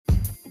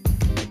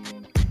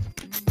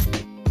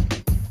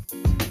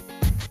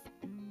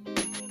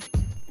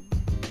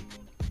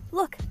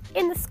Look,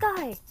 in the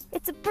sky.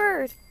 It's a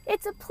bird.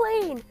 It's a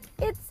plane.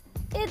 It's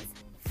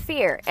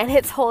fear, and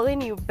it's holding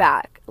you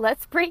back.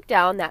 Let's break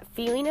down that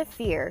feeling of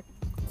fear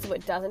so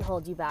it doesn't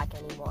hold you back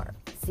anymore.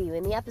 See you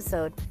in the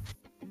episode.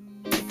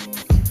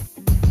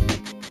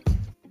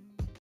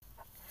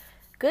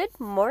 Good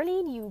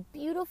morning, you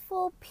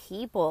beautiful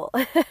people.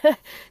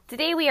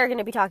 Today we are going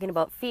to be talking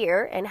about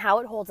fear and how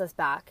it holds us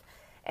back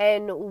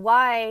and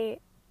why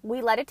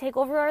we let it take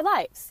over our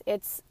lives.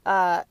 It's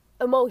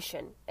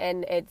emotion,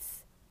 and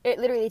it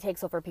literally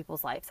takes over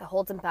people's lives. It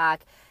holds them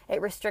back.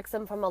 It restricts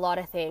them from a lot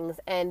of things,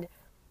 and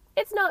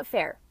it's not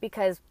fair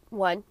because,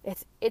 one,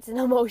 it's an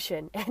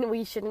emotion, and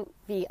we shouldn't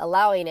be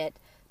allowing it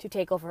to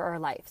take over our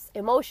lives.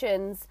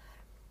 Emotions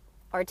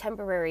are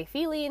temporary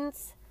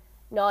feelings,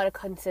 not a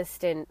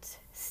consistent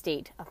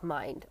state of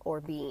mind or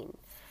being.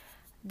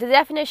 The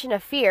definition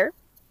of fear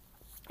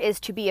is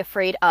to be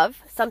afraid of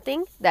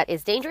something that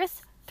is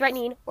dangerous,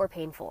 threatening, or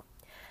painful.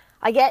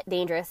 I get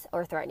dangerous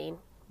or threatening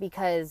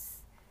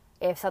because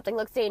if something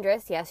looks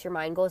dangerous, yes, your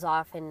mind goes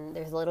off and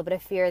there's a little bit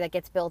of fear that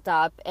gets built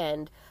up,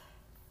 and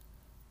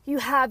you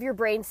have your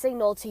brain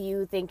signal to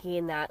you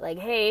thinking that, like,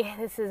 hey,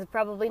 this is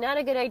probably not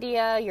a good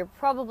idea. You're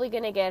probably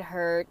going to get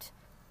hurt.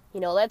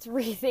 Let's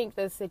rethink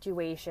this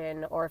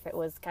situation. Or if it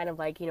was kind of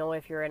like,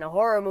 if you're in a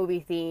horror movie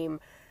theme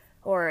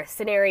or a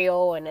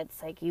scenario and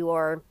it's like you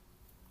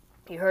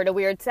heard a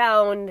weird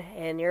sound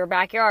in your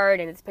backyard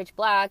and it's pitch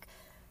black,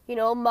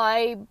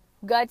 my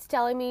gut's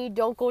telling me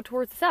don't go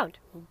towards the sound.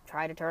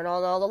 Try to turn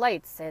on all the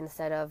lights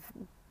instead of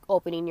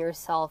opening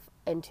yourself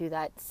into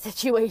that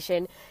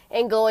situation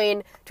and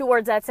going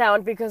towards that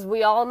sound, because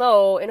we all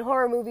know in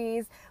horror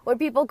movies, when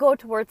people go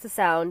towards the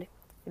sound,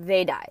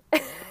 they die.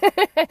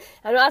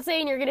 I'm not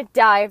saying you're going to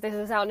die if there's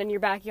a sound in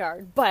your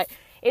backyard, but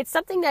it's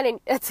something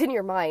that's in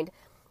your mind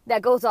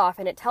that goes off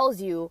and it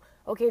tells you,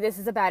 okay, this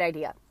is a bad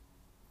idea.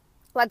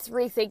 Let's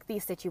rethink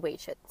these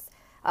situations.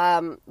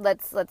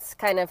 Let's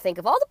kind of think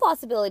of all the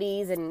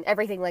possibilities and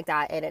everything like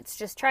that, and it's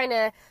just trying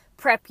to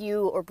prep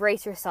you or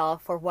brace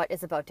yourself for what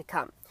is about to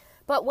come.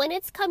 But when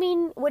it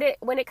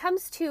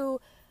comes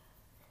to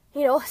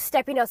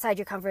stepping outside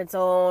your comfort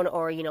zone,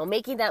 or,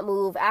 making that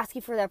move,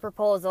 asking for that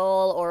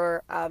proposal,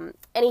 or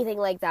anything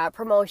like that,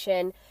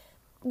 promotion,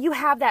 you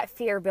have that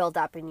fear build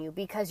up in you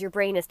because your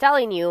brain is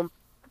telling you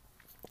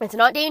it's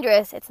not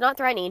dangerous, it's not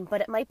threatening, but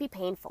it might be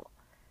painful.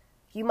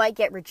 You might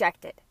get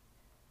rejected.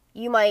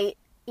 You might,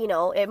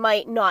 it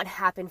might not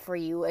happen for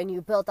you, and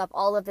you built up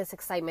all of this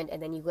excitement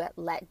and then you get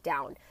let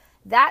down.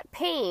 That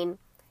pain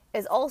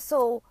is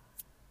also...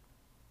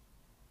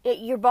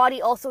 your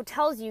body also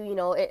tells you,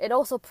 it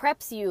also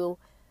preps you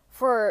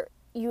for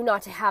you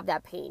not to have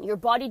that pain. Your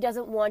body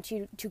doesn't want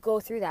you to go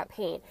through that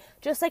pain.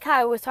 Just like how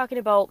I was talking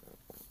about,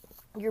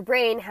 your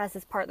brain has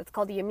this part that's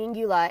called the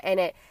amygdala, and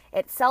it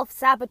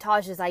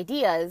self-sabotages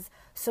ideas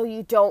so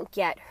you don't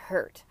get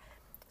hurt.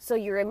 So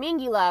your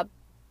amygdala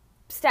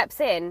steps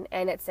in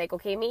and it's like,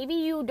 okay, maybe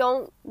you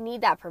don't need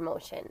that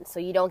promotion so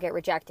you don't get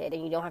rejected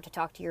and you don't have to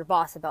talk to your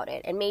boss about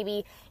it. And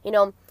maybe, maybe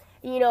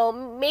you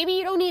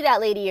don't need that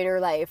lady in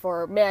your life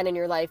or man in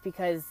your life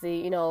because,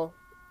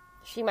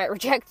 she might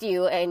reject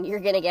you and you're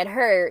going to get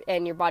hurt,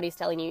 and your body's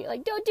telling you,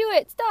 like, don't do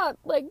it, stop,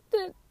 like,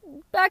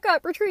 back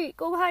up, retreat,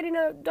 go hide in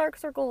a dark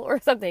circle or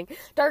something.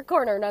 Dark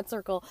corner, not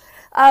circle.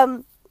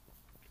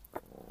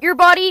 Your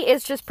body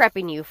is just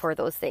prepping you for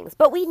those things.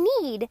 But we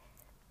need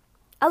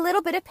a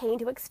little bit of pain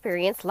to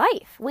experience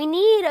life. We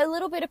need a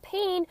little bit of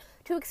pain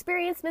to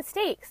experience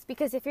mistakes,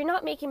 because if you're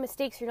not making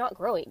mistakes, you're not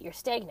growing. You're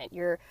stagnant.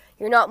 You're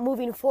not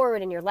moving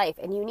forward in your life,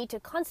 and you need to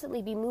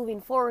constantly be moving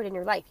forward in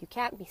your life. You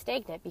can't be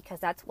stagnant, because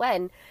that's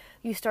when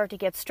you start to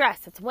get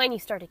stressed. It's when you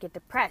start to get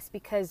depressed,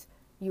 because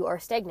you are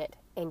stagnant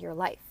in your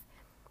life.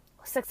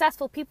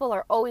 Successful people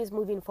are always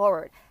moving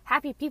forward.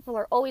 Happy people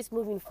are always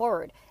moving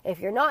forward. If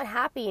you're not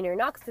happy and you're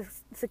not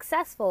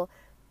successful,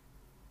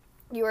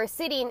 you are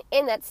sitting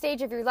in that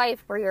stage of your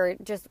life where you're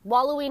just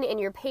wallowing in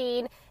your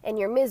pain and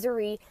your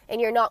misery, and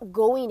you're not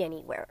going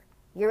anywhere.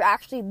 You're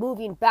actually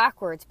moving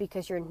backwards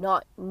because you're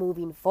not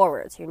moving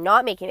forwards. If you're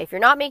not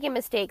making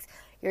mistakes,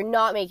 you're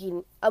not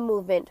making a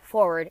movement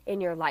forward in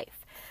your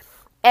life.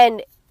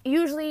 And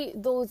usually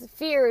those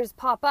fears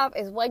pop up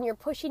is when you're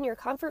pushing your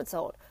comfort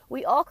zone.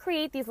 We all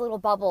create these little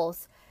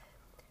bubbles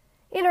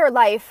in our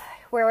life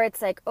where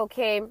it's like,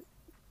 okay,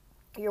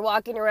 you're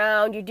walking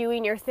around, you're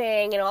doing your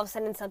thing, and all of a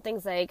sudden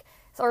something's like,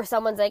 or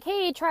someone's like,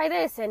 hey, try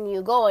this, and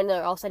you go, and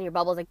all of a sudden your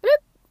bubble's like, bloop,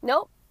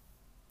 nope,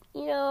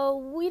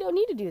 we don't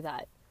need to do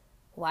that.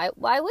 Why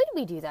would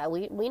we do that?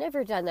 We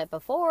never done that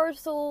before,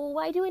 so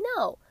why do it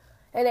now?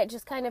 And it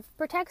just kind of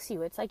protects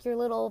you. It's like your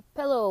little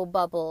pillow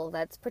bubble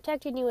that's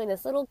protecting you in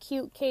this little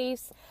cute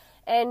case,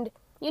 and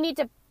you need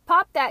to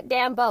pop that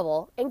damn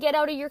bubble and get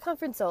out of your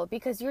comfort zone,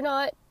 because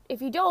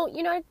if you don't,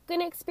 you're not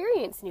going to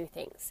experience new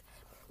things.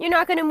 You're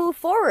not going to move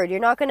forward. You're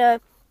not going to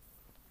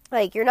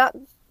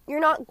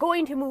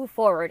move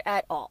forward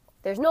at all.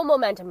 There's no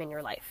momentum in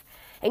your life.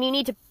 And you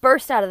need to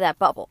burst out of that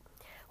bubble.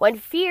 When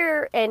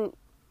fear and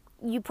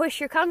you push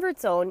your comfort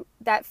zone,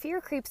 that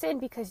fear creeps in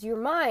because your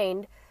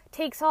mind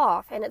takes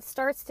off and it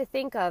starts to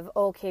think of,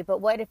 okay, but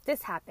what if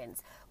this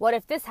happens? What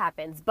if this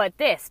happens? But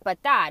this,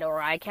 but that,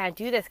 or I can't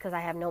do this because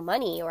I have no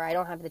money, or I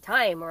don't have the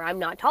time, or I'm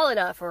not tall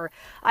enough, or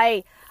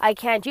I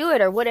can't do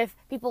it, or what if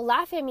people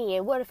laugh at me,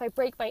 and what if I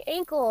break my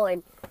ankle?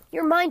 And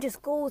your mind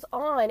just goes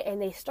on,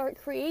 and they start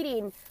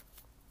creating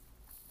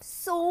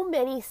so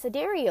many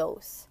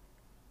scenarios.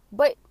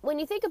 But when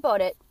you think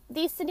about it,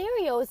 these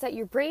scenarios that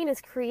your brain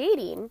is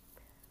creating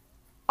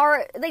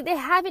are like, they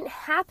haven't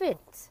happened.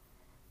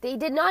 They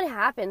did not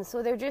happen,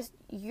 so they're just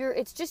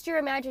it's just your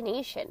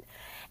imagination.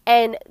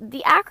 And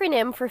the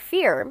acronym for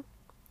fear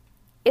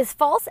is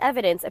false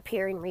evidence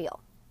appearing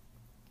real.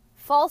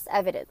 False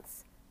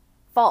evidence.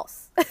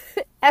 False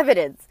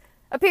evidence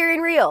appearing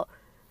real.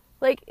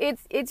 Like,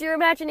 it's your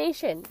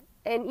imagination.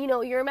 And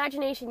your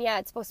imagination, yeah,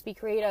 it's supposed to be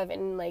creative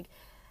and like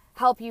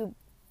help you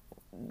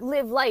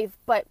live life,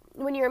 but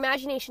when your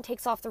imagination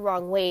takes off the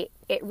wrong way,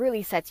 it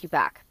really sets you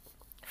back.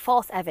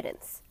 False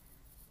evidence.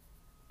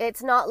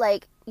 It's not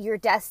like you're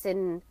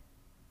destined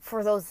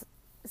for those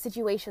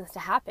situations to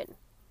happen.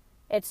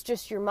 It's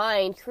just your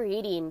mind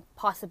creating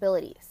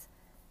possibilities.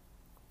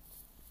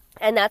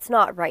 And that's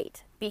not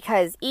right,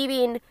 because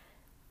even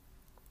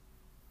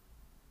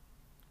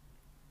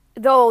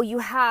though you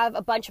have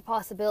a bunch of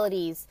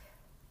possibilities,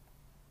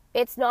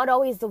 it's not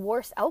always the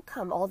worst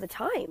outcome all the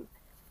time.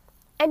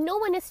 And no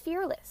one is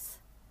fearless.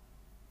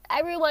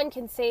 Everyone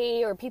can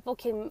say, or people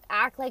can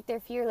act like they're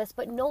fearless,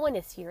 but no one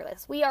is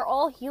fearless. We are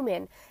all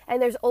human,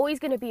 and there's always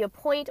going to be a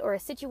point or a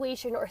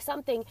situation or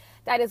something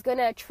that is going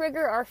to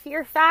trigger our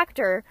fear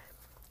factor.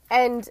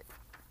 And,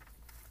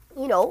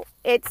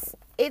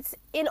 it's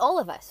in all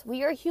of us.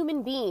 We are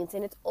human beings,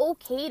 and it's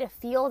okay to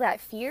feel that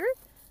fear,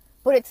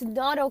 but it's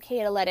not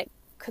okay to let it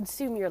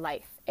consume your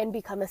life and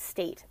become a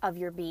state of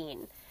your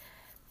being.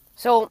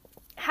 So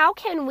how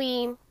can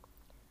we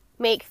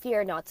make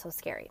fear not so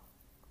scary?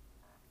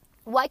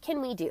 What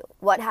can we do?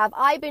 What have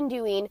I been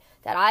doing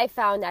that I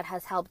found that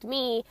has helped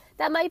me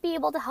that might be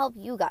able to help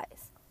you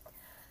guys?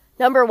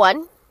 Number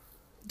one,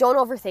 don't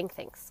overthink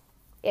things.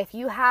 If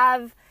you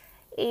have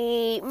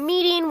a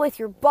meeting with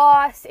your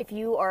boss, if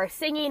you are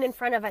singing in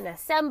front of an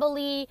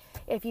assembly,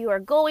 if you are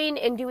going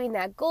and doing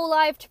that go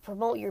live to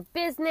promote your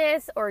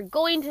business, or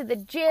going to the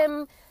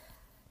gym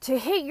to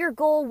hit your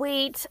goal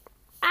weight,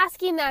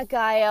 asking that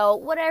guy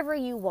out, whatever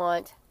you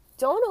want,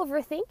 don't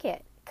overthink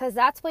it. Because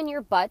that's when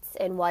your buts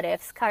and what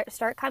ifs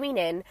start coming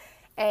in,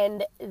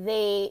 and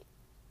they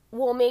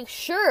will make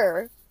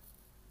sure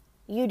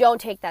you don't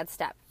take that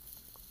step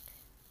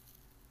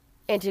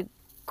into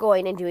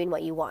going and doing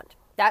what you want.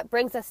 That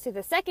brings us to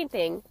the second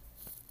thing,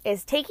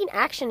 is taking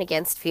action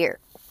against fear.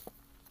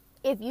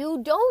 If you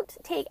don't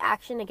take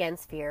action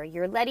against fear,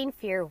 you're letting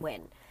fear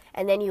win,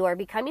 and then you are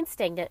becoming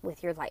stagnant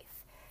with your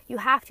life. You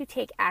have to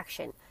take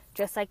action,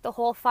 just like the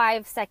whole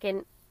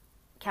 5-second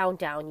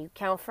countdown. You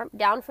count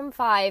down from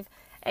 5,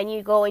 and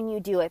you go and you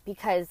do it,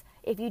 because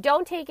if you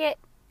don't take it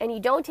and you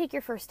don't take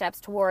your first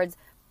steps towards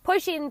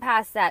pushing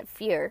past that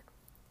fear,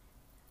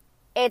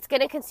 it's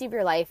going to consume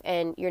your life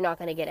and you're not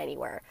going to get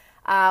anywhere.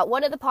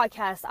 One of the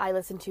podcasts I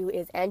listen to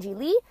is Angie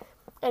Lee,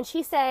 and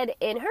she said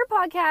in her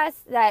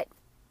podcast that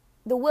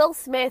the Will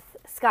Smith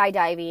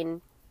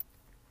skydiving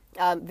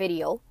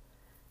video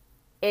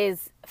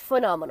is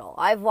phenomenal.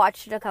 I've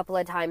watched it a couple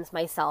of times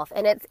myself,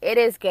 and it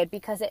is good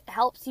because it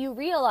helps you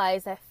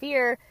realize that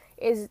fear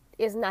is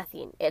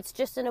nothing. It's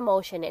just an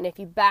emotion, and if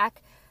you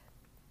back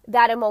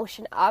that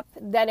emotion up,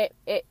 then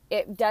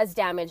it does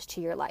damage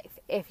to your life.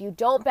 If you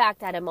don't back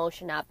that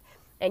emotion up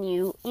and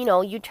you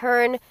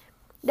turn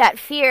that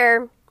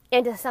fear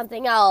into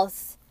something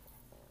else,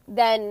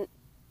 then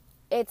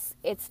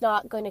it's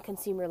not going to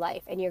consume your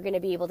life, and you're going to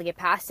be able to get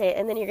past it,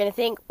 and then you're going to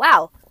think,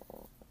 wow,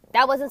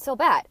 that wasn't so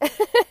bad.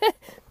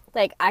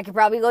 Like, I could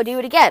probably go do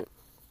it again.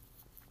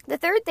 The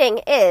third thing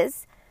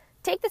is,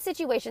 take the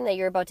situation that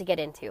you're about to get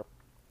into,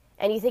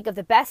 and you think of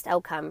the best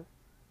outcome,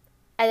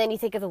 and then you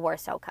think of the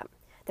worst outcome.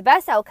 The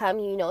best outcome,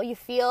 you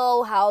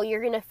feel how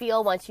you're going to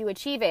feel once you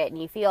achieve it,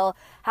 and you feel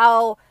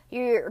how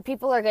your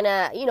people are going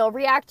to,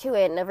 react to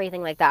it and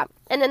everything like that.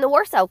 And then the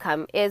worst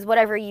outcome is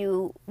whatever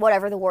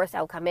the worst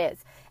outcome is.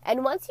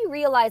 And once you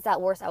realize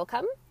that worst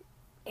outcome,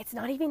 it's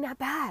not even that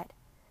bad.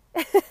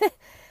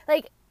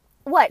 Like,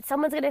 what?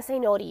 Someone's going to say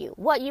no to you.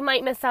 What? You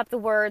might mess up the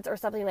words or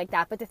something like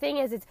that. But the thing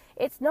is,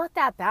 it's not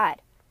that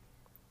bad,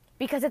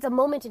 because it's a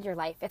moment in your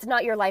life. It's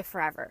not your life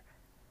forever.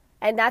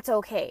 And that's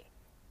okay.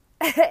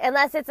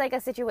 Unless it's like a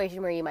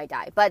situation where you might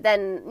die. But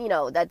then,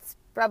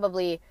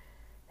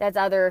 that's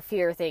other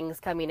fear things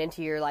coming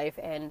into your life,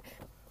 and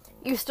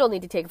you still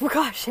need to take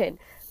precaution.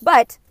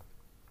 But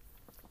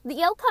the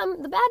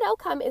bad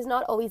outcome is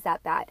not always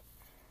that bad.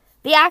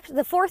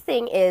 The fourth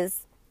thing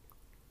is,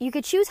 you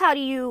could choose how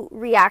do you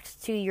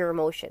react to your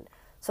emotion.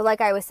 So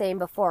like I was saying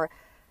before,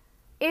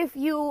 if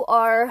you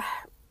are,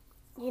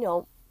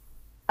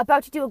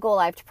 about to do a go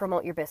live to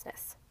promote your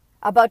business,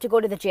 about to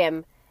go to the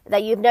gym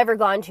that you've never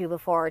gone to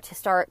before to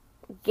start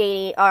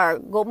gaining or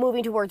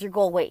moving towards your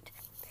goal weight,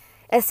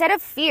 instead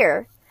of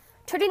fear,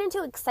 turn it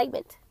into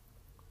excitement.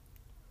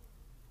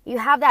 You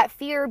have that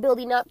fear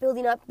building up,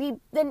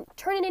 then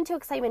turn it into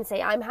excitement.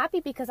 Say, I'm happy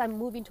because I'm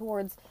moving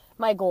towards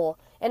my goal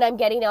and I'm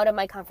getting out of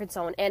my comfort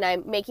zone and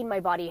I'm making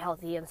my body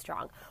healthy and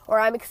strong. Or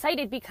I'm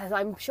excited because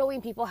I'm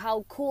showing people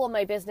how cool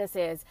my business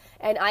is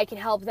and I can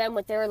help them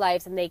with their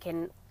lives and they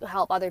can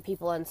help other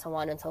people and so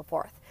on and so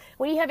forth.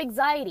 When you have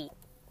anxiety,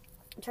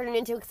 turn it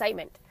into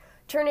excitement.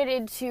 Turn it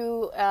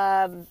into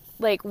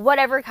like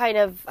whatever kind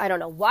of, I don't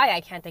know why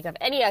I can't think of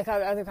any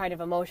other kind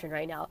of emotion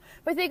right now,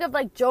 but think of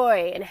like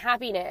joy and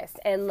happiness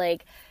and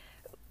like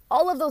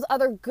all of those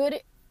other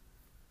good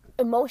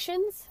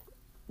emotions.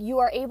 You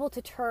are able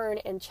to turn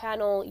and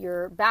channel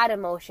your bad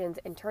emotions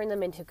and turn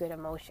them into good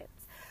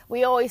emotions.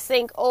 We always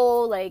think,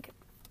 oh, like,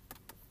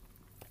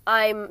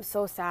 I'm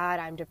so sad,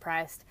 I'm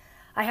depressed,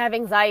 I have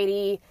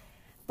anxiety,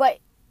 but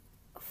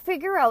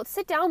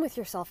sit down with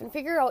yourself and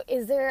figure out,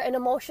 is there an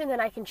emotion that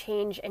I can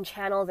change and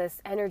channel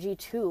this energy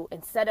to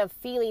instead of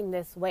feeling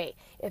this way?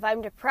 If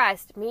I'm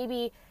depressed,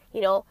 maybe,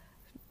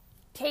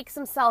 take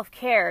some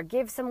self-care,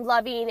 give some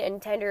loving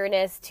and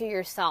tenderness to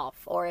yourself.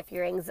 Or if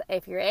you're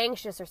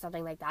anxious or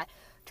something like that,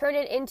 turn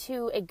it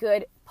into a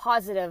good,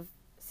 positive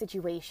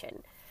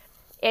situation.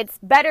 It's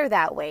better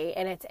that way.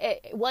 And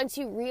once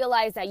you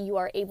realize that you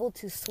are able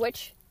to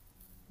switch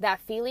that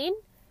feeling,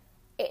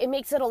 it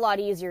makes it a lot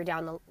easier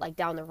down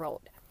the road.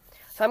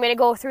 So I'm going to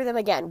go through them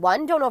again.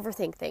 1, don't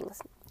overthink things.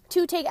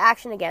 2, take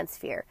action against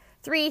fear.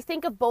 3,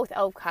 think of both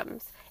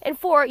outcomes. And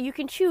 4, you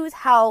can choose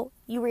how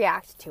you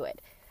react to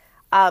it.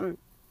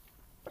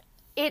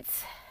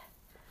 It's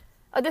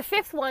the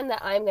 5th one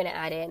that I'm going to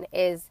add in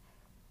is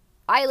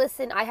I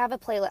have a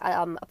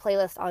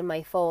playlist on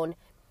my phone,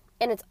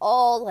 and it's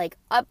all like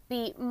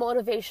upbeat,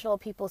 motivational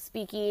people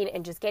speaking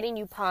and just getting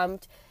you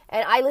pumped.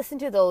 And I listen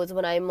to those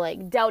when I'm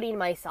like doubting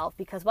myself,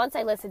 because once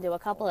I listen to a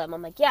couple of them,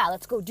 I'm like, yeah,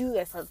 let's go do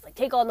this. Let's like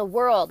take on the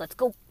world. Let's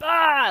go,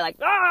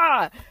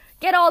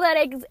 get all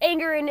that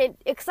anger and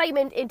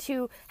excitement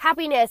into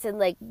happiness and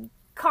like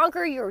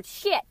conquer your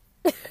shit.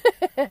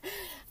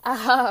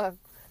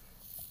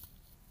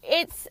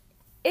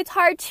 It's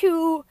hard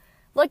to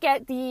look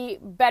at the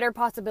better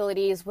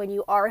possibilities when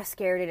you are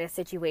scared in a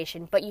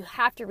situation, but you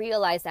have to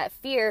realize that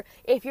fear,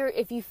 if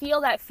you feel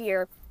that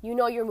fear, you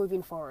know you're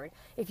moving forward.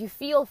 If you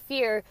feel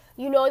fear,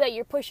 you know that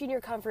you're pushing your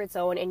comfort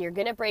zone and you're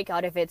going to break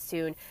out of it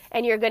soon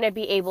and you're going to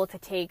be able to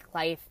take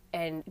life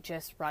and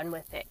just run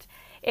with it.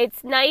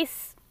 It's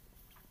nice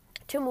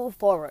to move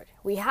forward.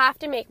 We have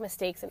to make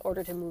mistakes in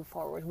order to move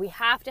forward. We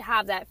have to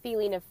have that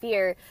feeling of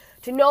fear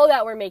to know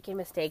that we're making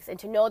mistakes and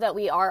to know that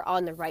we are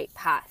on the right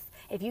path.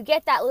 If you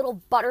get that little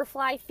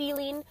butterfly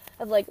feeling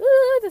of like,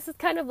 ooh, this is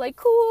kind of like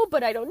cool,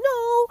 but I don't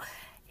know,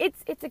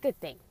 it's a good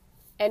thing.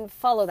 And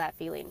follow that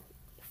feeling.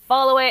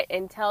 Follow it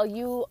until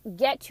you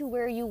get to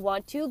where you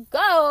want to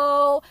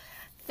go.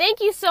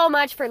 Thank you so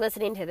much for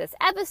listening to this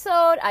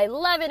episode. I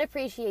love and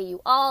appreciate you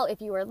all. If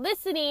you are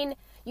listening,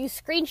 you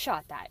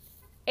screenshot that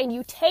and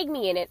you tag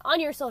me in it on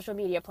your social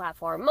media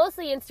platform,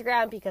 mostly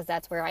Instagram because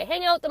that's where I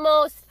hang out the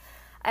most.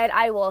 And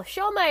I will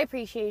show my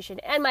appreciation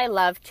and my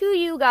love to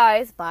you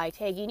guys by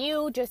tagging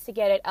you just to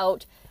get it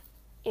out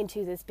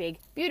into this big,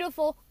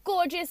 beautiful,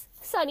 gorgeous,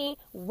 sunny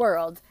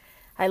world.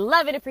 I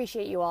love and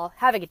appreciate you all.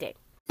 Have a good day.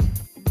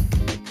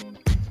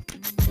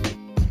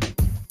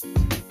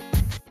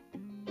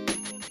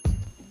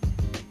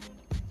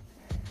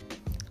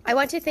 I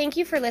want to thank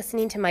you for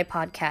listening to my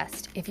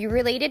podcast. If you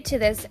related to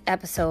this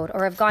episode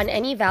or have gotten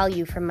any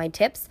value from my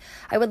tips,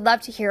 I would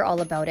love to hear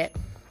all about it.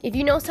 If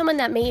you know someone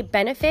that may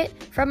benefit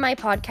from my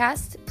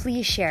podcast,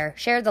 please share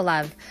the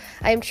love.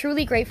 I am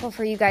truly grateful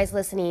for you guys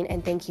listening,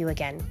 and thank you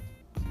again.